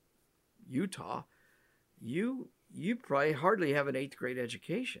in Utah, you probably hardly have an 8th grade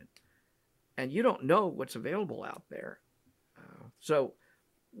education, and you don't know what's available out there. So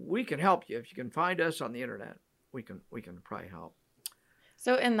we can help you. If you can find us on the internet, we can probably help.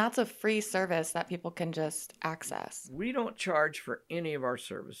 So, and that's a free service that people can just access. We don't charge for any of our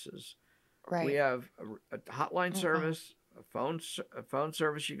services. Right. We have a hotline service, a phone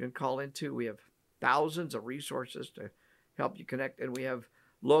service you can call into. We have thousands of resources to help you connect, and we have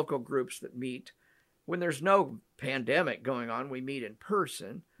local groups that meet. When there's no pandemic going on, we meet in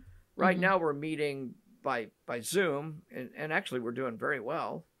person. Right now we're meeting by Zoom, and actually we're doing very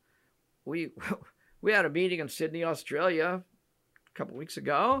well. We had a meeting in Sydney, Australia a couple weeks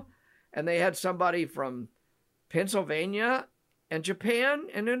ago, and they had somebody from Pennsylvania and Japan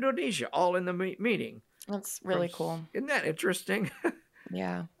and Indonesia all in the meeting. That's really cool. Isn't that interesting?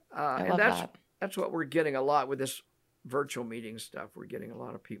 Yeah, I And love that. that's what we're getting a lot with this virtual meeting stuff. We're getting a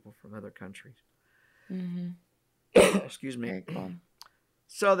lot of people from other countries. Mm-hmm. Excuse me. Very cool.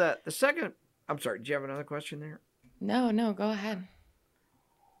 So the second, I'm sorry, do you have another question there? No, go ahead.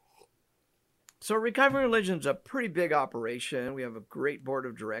 So recovery religion's a pretty big operation. We have a great board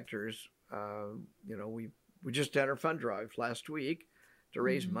of directors. We just had our fund drive last week to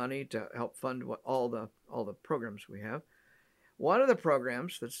raise money to help fund all the programs we have. One of the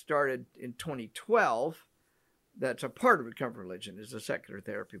programs that started in 2012, that's a part of recovery religion, is the Secular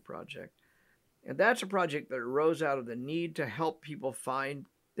Therapy Project, and that's a project that arose out of the need to help people find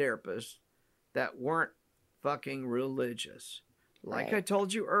therapists that weren't fucking religious. Like Right. I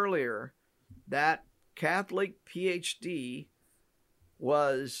told you earlier, that Catholic PhD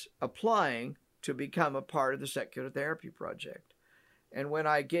was applying to become a part of the Secular Therapy Project. And when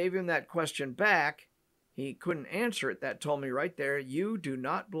I gave him that question back, he couldn't answer it. That told me right there, you do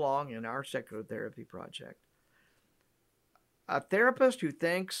not belong in our Secular Therapy Project. A therapist who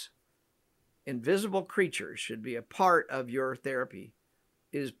thinks invisible creatures should be a part of your therapy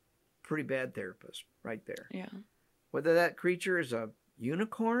is pretty bad therapist right there. Yeah. Whether that creature is a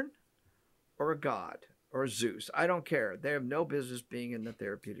unicorn or a god or a Zeus, I don't care. They have no business being in the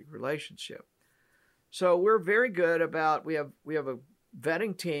therapeutic relationship. So we're very good about, we have a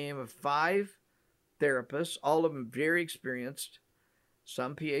vetting team of 5 therapists, all of them very experienced,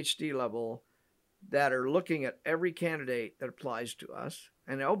 some PhD level, that are looking at every candidate that applies to us.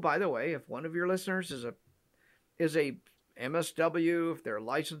 And oh, by the way, if one of your listeners is a MSW, if they're a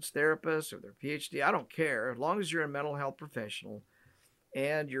licensed therapist, or they're PhD, I don't care. As long as you're a mental health professional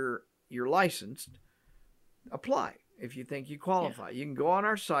and you're licensed, apply if you think you qualify. Yeah. You can go on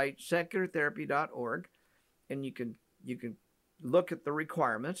our site, seculartherapy.org, and you can look at the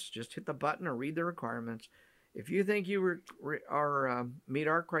requirements. Just hit the button or read the requirements. If you think you meet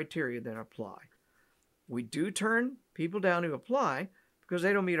our criteria, then apply. We do turn people down who apply because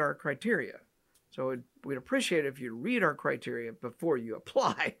they don't meet our criteria. So we'd appreciate it if you read our criteria before you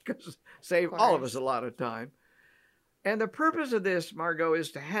apply, because save all of us a lot of time. And the purpose of this, Margot,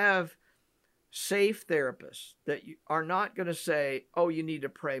 is to have safe therapists that are not going to say, oh, you need to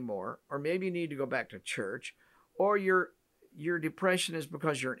pray more, or maybe you need to go back to church, or your depression is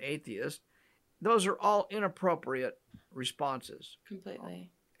because you're an atheist. Those are all inappropriate responses.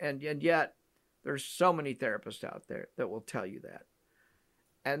 Completely. And yet there's so many therapists out there that will tell you that.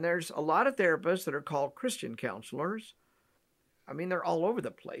 And there's a lot of therapists that are called Christian counselors. I mean, they're all over the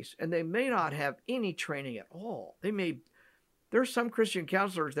place, and they may not have any training at all. There's some Christian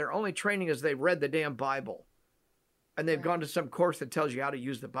counselors, their only training is they've read the damn Bible, and they've gone to some course that tells you how to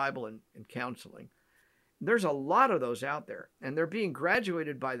use the Bible in counseling. There's a lot of those out there, and they're being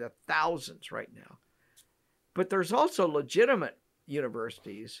graduated by the thousands right now. But there's also legitimate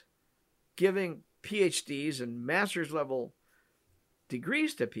universities giving PhDs and master's level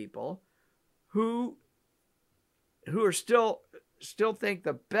degrees to people who are still think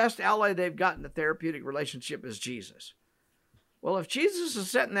the best ally they've got in the therapeutic relationship is Jesus. Well, if Jesus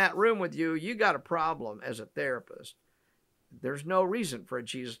is sitting in that room with you, you got a problem as a therapist. There's no reason for a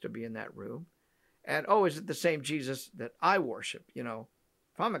Jesus to be in that room. And, oh, is it the same Jesus that I worship? You know,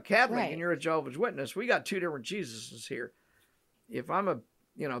 if I'm a Catholic and you're a Jehovah's Witness, we got 2 different Jesuses here. If I'm a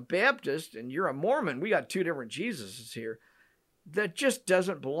Baptist and you're a Mormon, we got 2 different Jesuses here. That just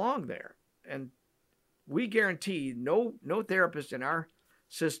doesn't belong there. And we guarantee no therapist in our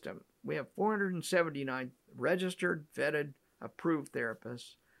system. We have 479 registered, vetted, approved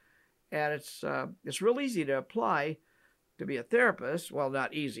therapists. And it's real easy to apply to be a therapist. Well,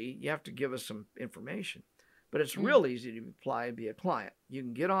 not easy. You have to give us some information. But it's real easy to apply and be a client. You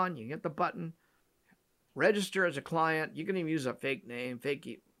can get on, you can hit the button, register as a client. You can even use a fake name,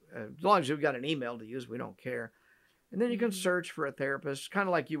 as long as you've got an email to use, we don't care. And then you can search for a therapist, kind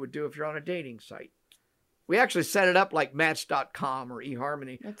of like you would do if you're on a dating site. We actually set it up like Match.com or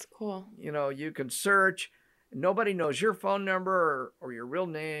eHarmony. That's cool. You know, you can search. Nobody knows your phone number or your real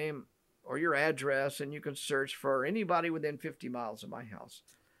name or your address, and you can search for anybody within 50 miles of my house.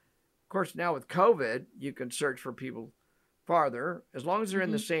 Of course, now with COVID, you can search for people farther. As long as they're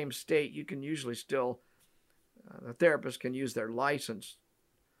in the same state, you can usually still, the therapist can use their license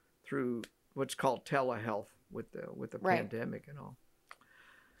through what's called telehealth with the pandemic and all.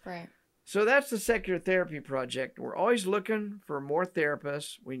 Right. So that's the Secular Therapy Project. We're always looking for more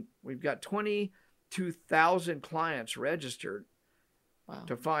therapists. We've got 22,000 clients registered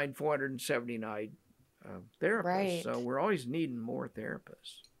to find 479 therapists. Right. So we're always needing more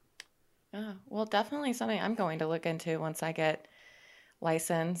therapists. Oh, well, definitely something I'm going to look into once I get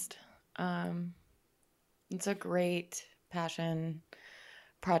licensed. It's a great passion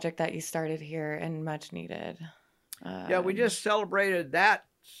project that you started here and much needed. Yeah, we just celebrated that.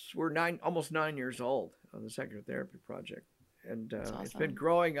 We're almost 9 years old on the Secular Therapy Project. And awesome. It's been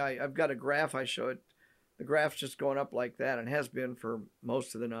growing. I've got a graph I show it. The graph's just going up like that and has been for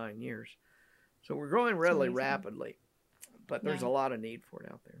most of the 9 years. So we're growing really rapidly, but there's a lot of need for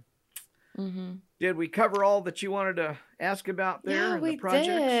it out there. Mm-hmm. Did we cover all that you wanted to ask about there in the projects?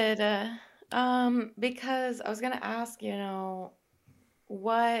 Yeah, we did. Because I was going to ask,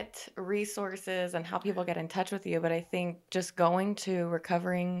 what resources and how people get in touch with you, but I think just going to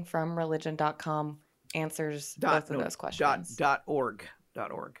recoveringfromreligion.com answers both of those questions. .org.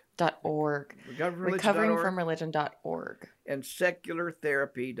 Recoveringfromreligion.org. And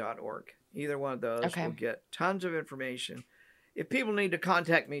seculartherapy.org. Either one of those will get tons of information. If people need to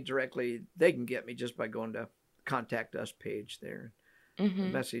contact me directly, they can get me just by going to Contact Us page there. Mm-hmm. The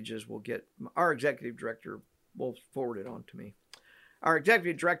messages will get, our executive director will forward it on to me. Our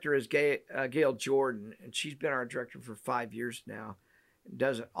executive director is Gail Jordan, and she's been our director for 5 years now.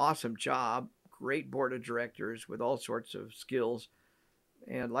 Does an awesome job. Great board of directors with all sorts of skills.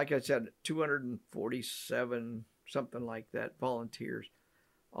 And like I said, 247, something like that, volunteers,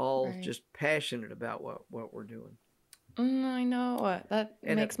 all just passionate about what we're doing. I know. That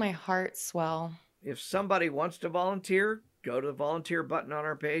makes my heart swell. If somebody wants to volunteer, go to the volunteer button on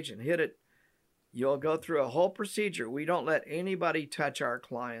our page and hit it. You'll go through a whole procedure. We don't let anybody touch our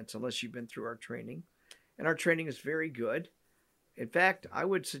clients unless you've been through our training. And our training is very good. In fact, I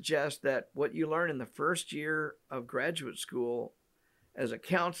would suggest that what you learn in the first year of graduate school as a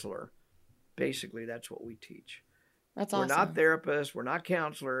counselor, basically that's what we teach. That's awesome. We're not therapists. We're not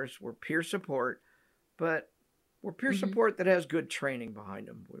counselors. We're peer support. But we're peer support that has good training behind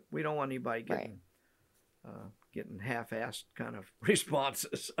them. We don't want anybody getting half-assed kind of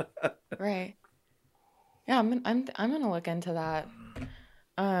responses. Right. Yeah, I'm gonna look into that.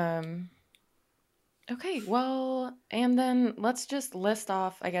 Okay, well, and then let's just list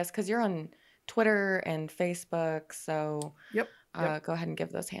off, I guess, because you're on Twitter and Facebook, so Yep. Go ahead and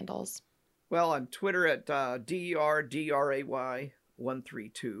give those handles. Well, on Twitter at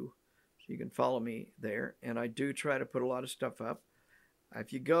DRDRAY132, so you can follow me there, and I do try to put a lot of stuff up.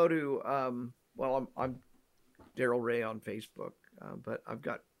 If you go to, I'm Darrel Ray on Facebook, but I've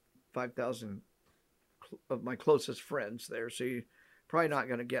got 5,000 of my closest friends there, so you're probably not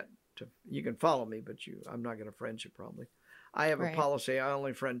going to get to, you can follow me, but I'm not going to friend you probably. I have a policy. I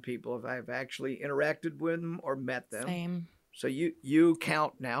only friend people if I've actually interacted with them or met them. Same. So you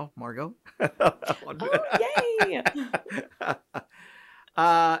count now, Margot. Yay!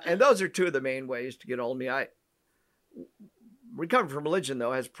 And those are two of the main ways to get hold of me. Recovery from Religion,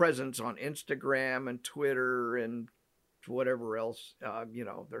 though, has presence on Instagram and Twitter and whatever else.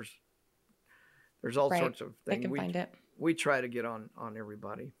 There's all sorts of things. They can find it. We try to get on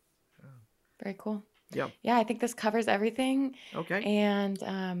everybody. Very cool. Yeah. Yeah, I think this covers everything. Okay. And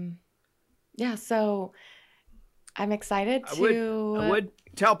so I'm excited to... I would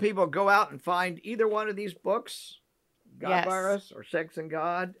tell people go out and find either one of these books, God Virus or Sex and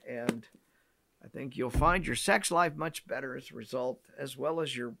God, and I think you'll find your sex life much better as a result, as well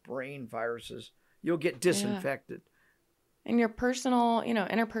as your brain viruses. You'll get disinfected. And your personal,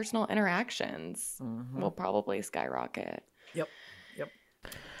 interpersonal interactions will probably skyrocket. Yep.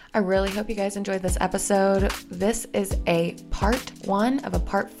 I really hope you guys enjoyed this episode. This is a part 1 of a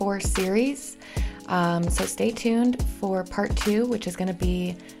part 4 series. So stay tuned for part 2, which is going to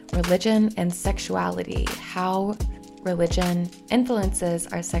be religion and sexuality, how religion influences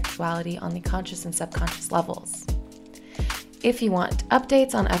our sexuality on the conscious and subconscious levels. If you want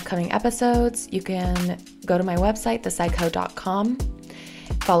updates on upcoming episodes, you can go to my website, thepsycho.com.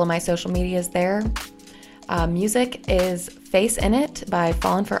 Follow my social medias there. Music is Face In It by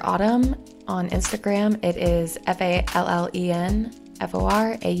Fallen for Autumn. On Instagram, it is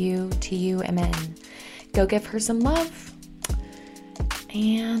FALLENFORAUTUMN. Go give her some love.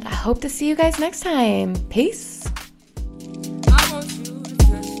 And I hope to see you guys next time. Peace. I want you to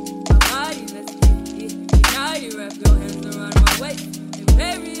touch my body, let's get it. Now you wrap your hands around my waist and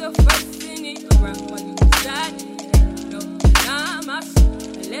bury your face in it around while you decide. No, deny my soul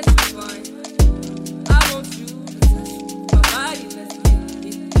and let's be fine. I want you to touch my body, let's get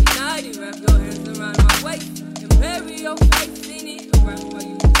it. Now you wrap your hands around my waist and bury your face